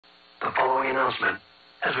The following announcement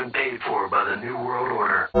has been paid for by the New World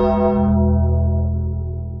Order.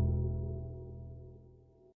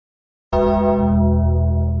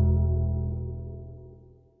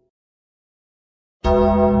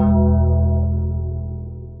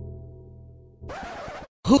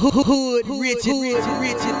 Hood, rich.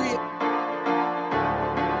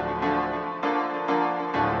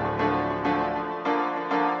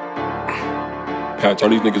 Pat,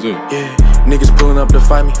 turn these niggas in. Yeah, niggas pulling up to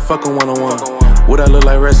fight me, fuck a one-on-one. What I look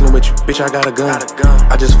like wrestling with you? Bitch, I got a gun.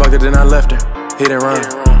 I just fucked her, then I left her. Hit and run.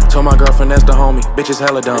 Told my girlfriend that's the homie. Bitch is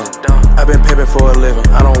hella dumb. I been pimping for a living.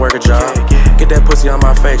 I don't work a job. Get that pussy on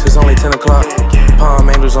my face. It's only 10 o'clock. Palm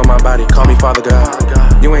angels on my body. Call me Father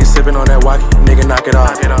God. You ain't sipping on that walkie. Nigga, knock it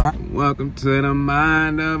off. Welcome to the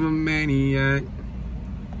mind of a maniac.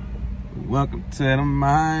 Welcome to the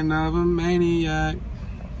mind of a maniac.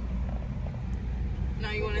 Now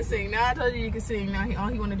you want to sing. Now I told you you can sing. Now all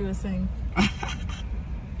he want to do is sing.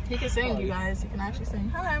 He can sing, you guys. He can actually sing.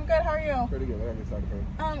 Hi, I'm good. How are you? Pretty good. What are we talking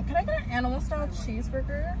about? Can I get an animal style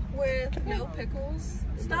cheeseburger with no pickles?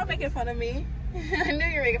 Stop making fun of me. I knew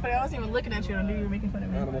you were making fun of me. I wasn't even looking at you. I knew you were making fun of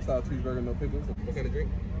me. Animal style cheeseburger, no pickles. What kind of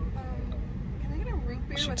drink? Can I get a root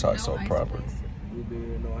beer She with talks no so ice, proper. please? Root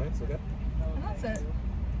beer, no ice, okay? And that's it.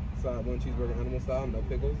 Side one cheeseburger, animal style, no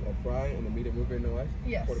pickles, a fry, and a medium root beer, no ice.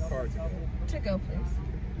 Yes. For the card To go, please.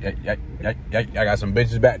 I got some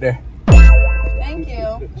bitches back there. Thank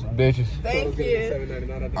you. Some bitches. Thank you.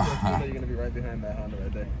 $7.99. I think you're gonna be right behind that Honda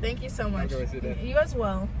right there. Thank you so much. Enjoy it, You as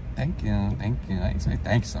well. Thank you. I can say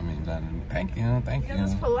thanks so many times. Thank you. Yeah,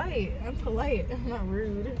 that's polite. I'm polite. I'm not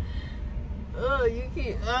rude. Oh, you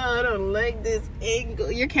keep. Oh, I don't like this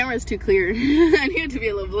angle. Your camera's too clear. I need it to be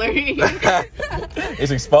a little blurry.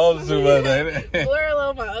 It's exposed too much, ain't it? Blur a little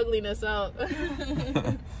of my ugliness out.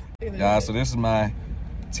 Y'all, so this is my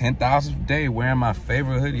 10,000th day wearing my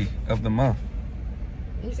favorite hoodie of the month.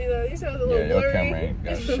 You see that? You see that was a little Yeah, blurry? your camera ain't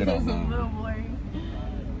got shit on It's a them. little blurry.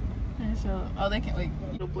 Oh, they can't wait.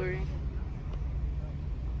 A little blurry.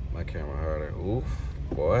 My camera harder. Oof,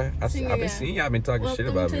 boy. I've Sing been again. seeing y'all been talking shit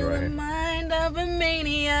about me right Welcome to the here. mind of a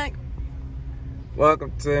maniac.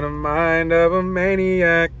 Welcome to the mind of a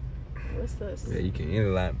maniac. What's this? Yeah, you can eat a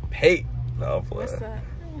lot. Pay. No, boy. What's that?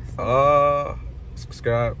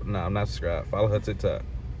 Subscribe. No, I'm not subscribed. Follow her TikTok.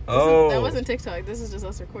 That wasn't TikTok. This is just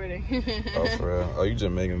us recording. Oh, for real? Oh, you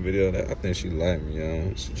just making video of that? I think she like me,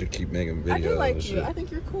 yo. She just keep making videos. I do like of you. shit. I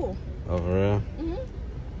think you're cool. Oh, for real?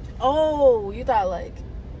 Oh, you thought like...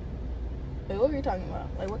 Wait, what were you talking about?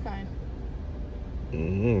 Like, what kind?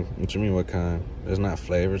 What you mean, what kind? There's not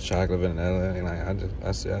flavor, chocolate, vanilla. And I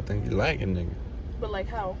think you like a nigga. But like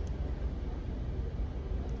how?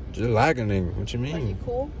 Just like a nigga. What you mean? Like you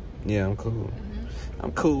cool? Yeah, I'm cool.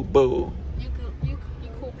 I'm cool, boo. You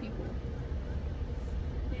cool people.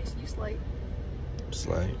 You slight.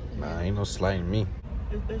 Slight? Nah, ain't no slighting me.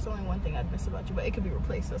 There's only one thing I'd miss about you, but it could be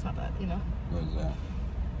replaced, so it's not that, you know? What is that?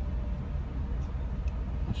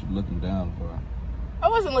 What you looking down for? I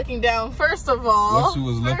wasn't looking down, first of all. What you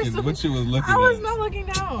was looking I was at? not looking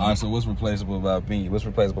down. Alright, so what's replaceable about me? What's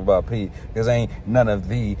replaceable about Pete? Because ain't none of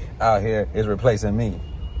thee out here is replacing me.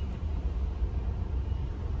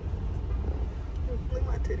 Look at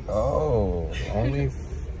my titties. Oh, only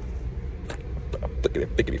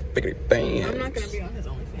fickety fans. I'm not gonna be on his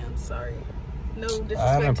OnlyFans, sorry. No disrespect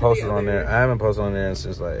I haven't posted on there. I haven't posted on there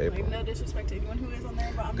since like April. Like, no disrespect to anyone who is on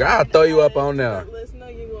there, but I'm God, not I'll throw you gonna up on there. List. No,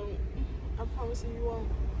 you won't. I promise you won't.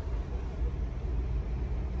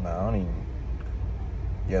 Nah, I don't even.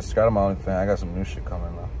 Yeah, subscribe to my OnlyFans. I got some new shit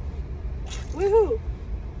coming now. Woohoo!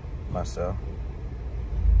 Myself.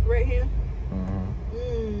 Right here.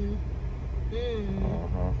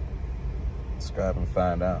 Subscribe and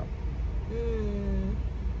find out.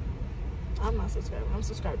 I'm not subscribing. I'm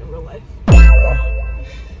subscribed in real life.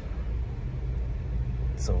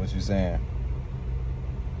 So what you saying?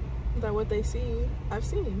 That what they see, I've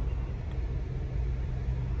seen.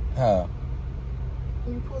 How?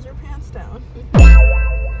 You pulled your pants down.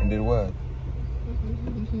 And did what?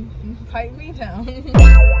 Pipe me down.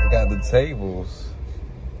 Got the tables.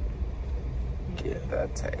 Get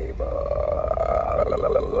that table.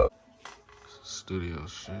 Studio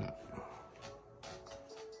shit.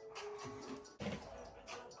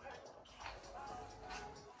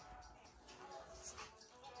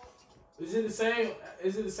 Is it the same?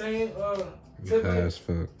 Is it the same? You high as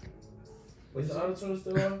fuck. Is the auto tune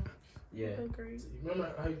still on? Yeah. Agreed.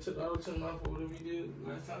 Remember how you took the auto tune off or whatever you did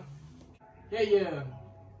last time? Yeah.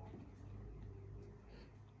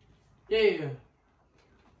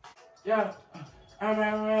 Yeah. I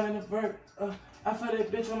ran around in the vert. I felt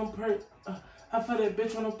that bitch on a perk. I felt that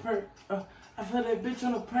bitch on a perk. I feel that bitch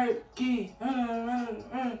on the perky.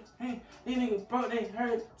 These niggas broke, they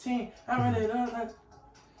hurting. I run it up.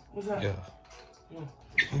 What's up? Yeah.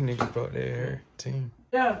 These niggas broke their team.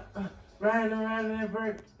 Yeah. Riding around in that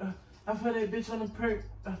vert. I feel that bitch on the perk.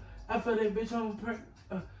 I feel that bitch on the perk.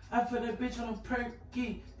 I feel that bitch on the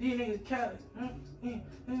perky. These niggas Cali.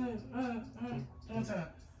 One time.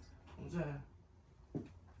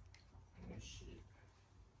 Oh, shit.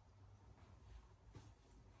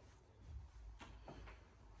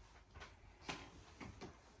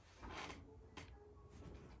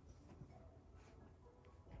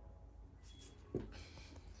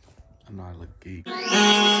 I know I look geek.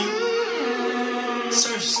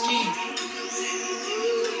 Surf ski.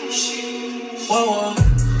 Whoa.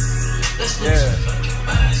 Let's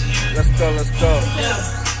go. Let's go. Yeah.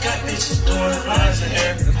 Got bitches doing lines in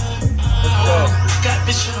here. Let's go. Got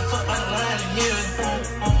bitches trying to fuck my line in here.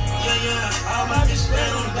 Yeah. All my bitches ran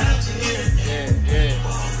on the down to here. Yeah.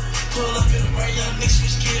 Pull up in the right, young niggas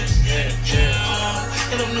switch gears.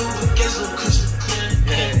 And them new baguettes look crystal clear.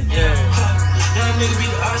 Young nigga beat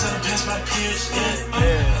the odds, I done passed my peers.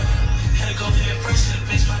 Had to go head first to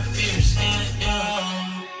face my fears.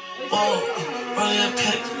 Whoa, rolling up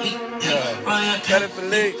pet leak. Rolling up pet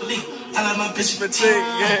leak. I like my bitch petite, I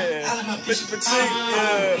like my bitch petite,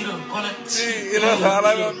 you don't wanna petite, you know, I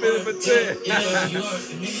like my bitch petite. You are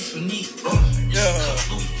the niggas for neat,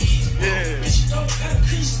 Bitch, don't got a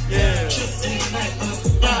crease, trip day and night,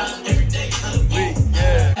 every day of the week,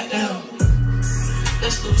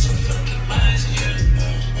 let's lose some fucking minds here.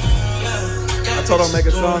 I told him to make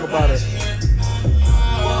a song about it.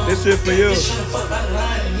 This shit for you.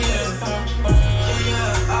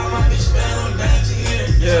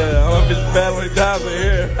 Yeah, all my bitches battling down to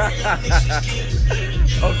here.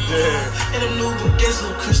 I'm dead.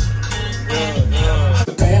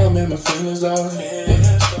 The pain, in my feelings off.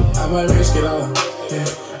 I might risk it all.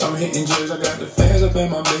 I'm hitting J's, I got the fans up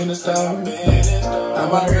in my business style. I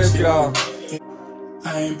might risk it all.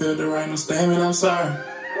 I ain't built the right no statement, I'm sorry.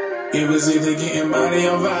 It was either getting money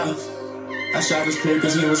or violence. I shot his peer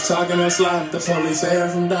cause he was talking on slide. The police saved him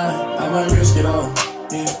from dying. I might risk it all.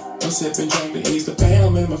 I'm sipping drink to ease the pain,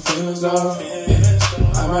 I'm in my feelings off.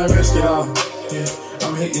 I might risk it all.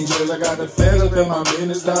 I'm hitting J's, I got the feds up in my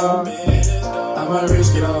business dog. I might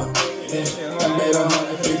risk it all. I made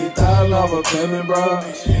 150,000 off a payment, bro.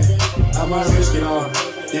 I might risk it all.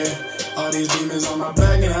 All these demons on my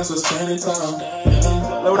back and I'm so standing tall.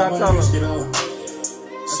 Look what I tell risk it all.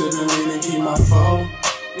 Sipping lean and keep my phone.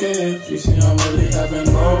 You see I'm really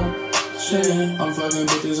having motion. I'm fucking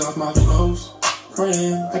bitches off my clothes.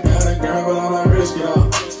 Praying, I got a girl, but I might risk it all.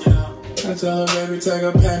 I tell her, baby, take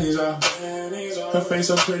her panties off. Her face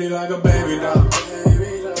so pretty like a baby doll.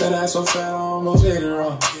 That ass so fat, I almost hit her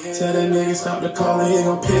off. Tell that nigga stop the calling, he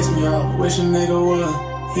gon' piss me off. Wish a nigga would.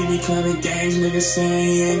 He be claiming games, niggas saying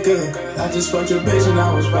he ain't good. I just fucked your bitch and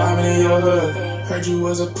I was vibing in your hood. Heard you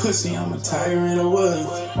was a pussy, I'm a tiger in the woods.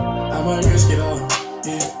 I might risk it all.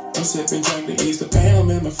 I'm sipping drink to ease the pain, I'm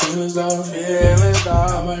in my feelings off.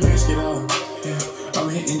 I might risk it all. I'm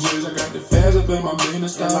hitting J's, I got the feds up in my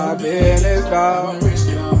business style. I might risk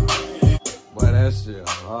it all. Boy, that shit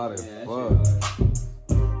hard as fuck.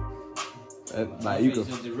 Like you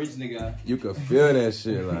could feel that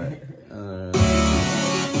shit, like.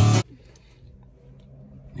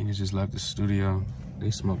 Niggas just left the studio.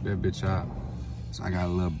 They smoked that bitch out. So I got a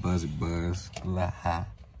little buzz, a little high.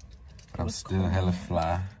 I'm still hella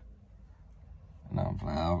fly. No, I'm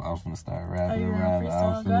playing. I was finna start rapping around. I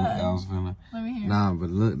was finna. Let me hear. Nah, but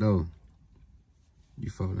look though. You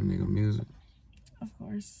fuck with a nigga music? Of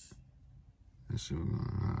course. That shit was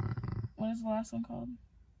going hard. What is the last one called?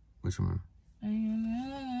 Which one?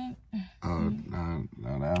 Oh,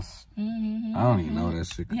 no, that's. I don't even know that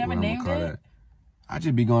shit. You haven't named it? I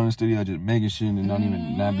just be going to the studio, just making shit and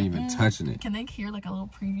not be even touching it. Can they hear like a little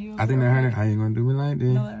preview? I think they heard it. How you gonna do me like that?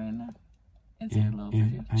 Know that right now. Enter a little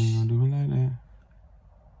preview. How you gonna do me like that?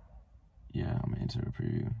 Yeah, I'm gonna enter a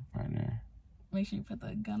preview right there. Make sure you put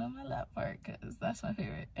the gun on my lap part, cause that's my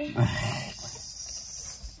favorite.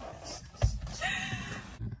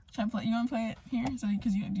 Should I play? You wanna play it here? So,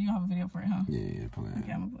 cause you have a video for it, huh? Yeah, play it.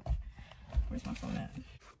 Okay, I'm gonna play. Where's my phone at?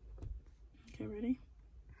 Okay, ready?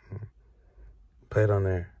 Play it on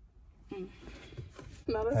there.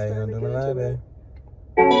 No, that's how you gonna do me like that?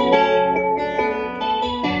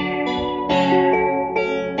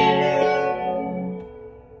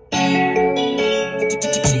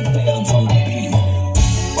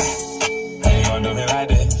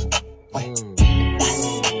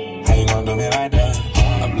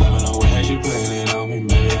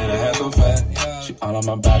 All on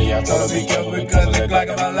my body, I told her be careful because it look like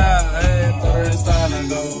I'm alive.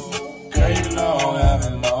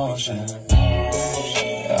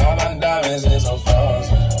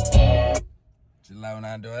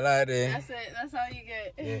 That's it. That's all you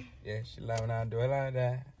get. Yeah. She like when I do it like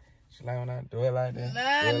that. She like when I do it like that.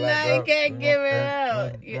 Nah, you can't give it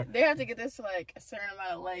out. They have to get this to like a certain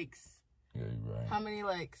amount of likes. Yeah, you're right. How many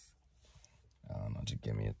likes? I don't know. Just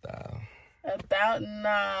give me 1,000. 1,000?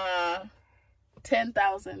 Nah.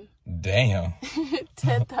 10,000. Damn.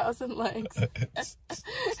 10,000 likes.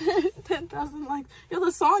 10,000 likes. Yo,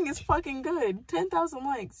 the song is fucking good. 10,000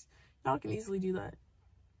 likes. Y'all can easily do that.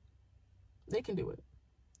 They can do it.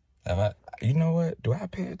 You know what? Do I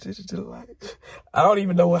pay attention to the likes? I don't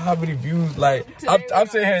even know how many views. Like, I'm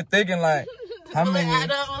sitting here thinking, like, how many? I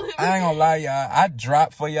ain't gonna lie, y'all. I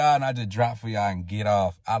drop for y'all and I just drop for y'all and get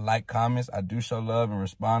off. I like comments. I do show love and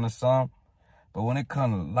respond to some. But when it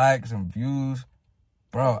comes to likes and views,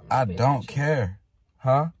 bro, I don't care.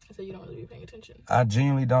 Huh? So you don't really be paying attention. I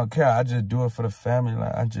genuinely don't care. I just do it for the family.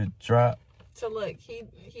 Like, I just drop. So look, he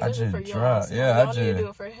does it for y'all. So yeah, I just do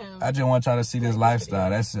it for him. I just want y'all to see this lifestyle.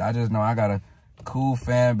 That's it. I just know I got a cool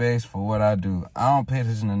fan base for what I do. I don't pay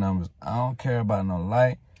attention to numbers. I don't care about no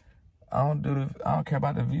like. I don't care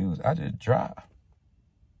about the views. I just drop.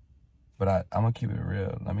 But I'm gonna keep it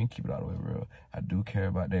real. Let me keep it all the way real. I do care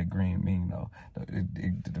about that green bean though.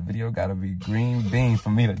 The video gotta be green bean for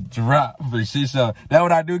me to drop. But shit, so that's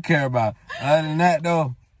what I do care about. Other than that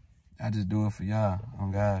though, I just do it for y'all.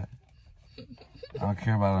 Oh God. I don't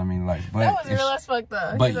care about how many likes. But that was real as fuck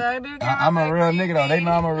though. But I'm a real nigga though. They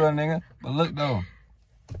know I'm a real nigga. But look though.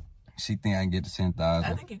 She think I can get to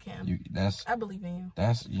 10,000. I think you can. I believe in you.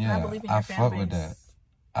 Yeah. I believe in your fan fuck base. with that.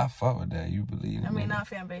 I fuck with that. You believe in it. I mean, not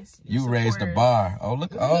fan base. You raised the bar. Oh,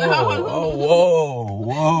 look. Whoa.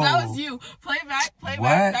 That was you. Play back.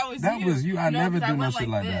 That was you. I never do no shit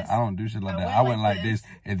like that. I don't do shit like that. I went like this,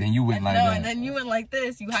 and then you went like that. No, and then you went like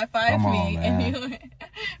this. You high-fived me. And you went...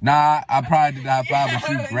 Nah, I probably did high five, but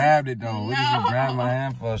you grabbed it, though. What did you grab my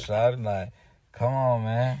hand for, shot? Like, come on,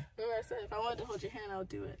 man. Remember I said, if I wanted to hold your hand, I would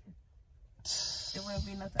do it. It wouldn't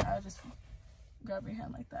be nothing. I would just grab your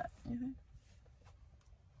hand like that. Mm-hmm.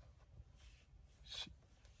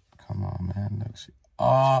 Come on, man.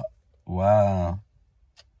 Oh, wow.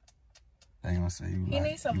 They gonna say you. He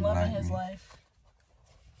needs some love in his life.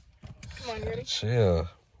 Come on, you ready? Chill.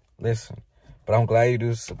 Listen, but I'm glad you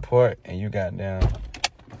do support and you got down.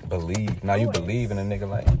 Believe. Now you believe in a nigga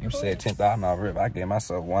like you said 10,000 off rip. I gave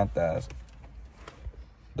myself 1,000.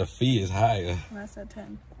 The fee is higher. I said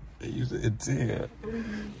 10. You said 10.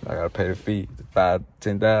 I gotta pay the fee.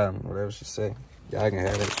 10,000, whatever she say. Y'all can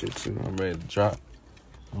have that shit too. I'm ready to drop.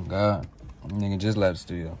 Oh God, nigga just left the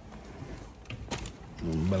studio.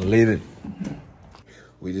 Believe it.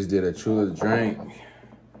 We just did a Truly drink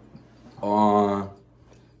on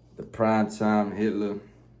the Primetime Hitla.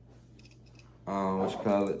 What you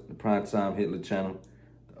call it? The Primetime Hitla channel,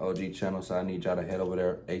 the OG channel. So I need y'all to head over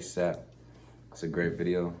there ASAP. It's a great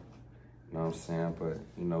video. You know what I'm saying? But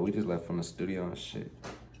you know, we just left from the studio and shit.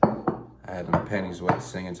 I had them panties wet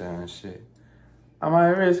singing to her and shit. I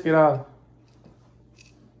might risk it all.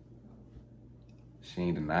 She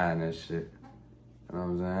ain't denying that shit. You know what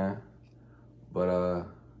I'm saying? But,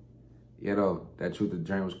 yeah, though, that Truth of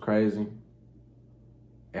Dream was crazy.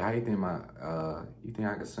 Hey, how you think you think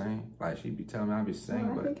I could sing? Like, she be telling me I be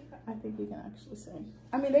singing, but... I think you can actually sing.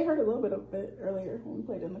 I mean, they heard a little bit of it earlier when we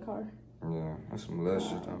played in the car. Yeah, that's some little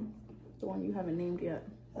shit, though. The one you haven't named yet.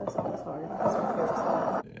 That song is hard. That's my favorite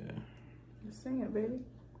song. Yeah. Just sing it, baby.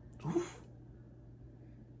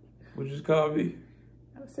 What you just call me?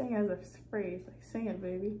 I was saying as a phrase, like, sing it,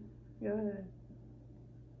 baby. Go ahead.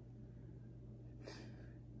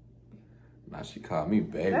 Nah, she called me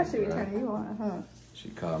baby, that should be turning you on, huh? She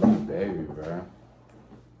called me baby, bro.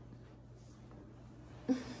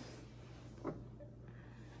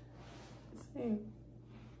 Sing.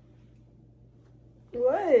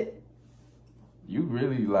 What? You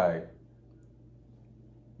really like,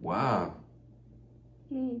 wow.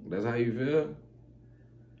 That's how you feel?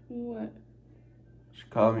 What? She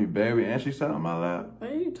called me baby and she sat on my lap. What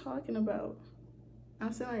are you talking about?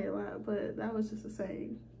 I'm sitting on your lap, but that was just a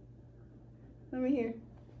saying. Let me hear.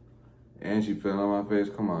 And she fell on my face.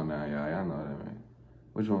 Come on now, y'all. Y'all know that, man.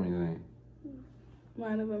 Which one you think?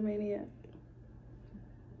 Mind of a Maniac.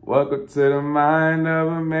 Welcome to the mind of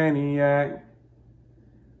a maniac.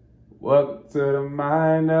 Welcome to the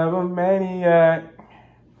mind of a maniac.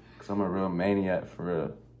 Cause I'm a real maniac for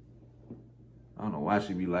real. I don't know why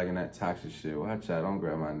she be liking that toxic shit. Watch out, don't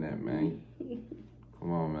grab my neck, man.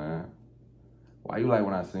 Come on, man. Why you like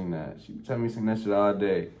when I sing that? She be telling me to sing that shit all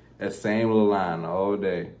day. That same little line the whole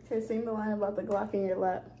day. Okay, sing the line about the Glock in your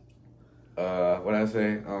lap. What I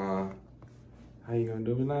say? How you gonna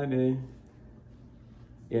do me like that?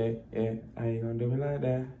 Yeah, how you gonna do me like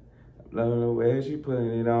that? Love the way she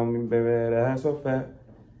putting it on me, baby, that ass so fat.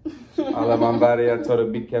 All of my body, I told her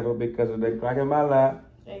be careful because of the crack in my lap.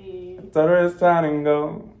 Hey. I told her it's time to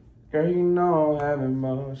go. Girl, you know I'm having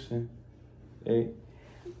motion. Hey.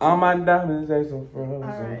 All my diamonds, they so frozen.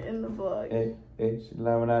 Alright, in the vlog. Hey, hey, she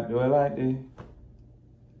like when I do it like this.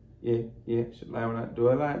 Yeah, yeah, she like when I do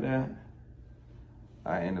it like that.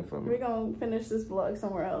 I end it for me. We're gonna finish this vlog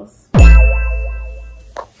somewhere else.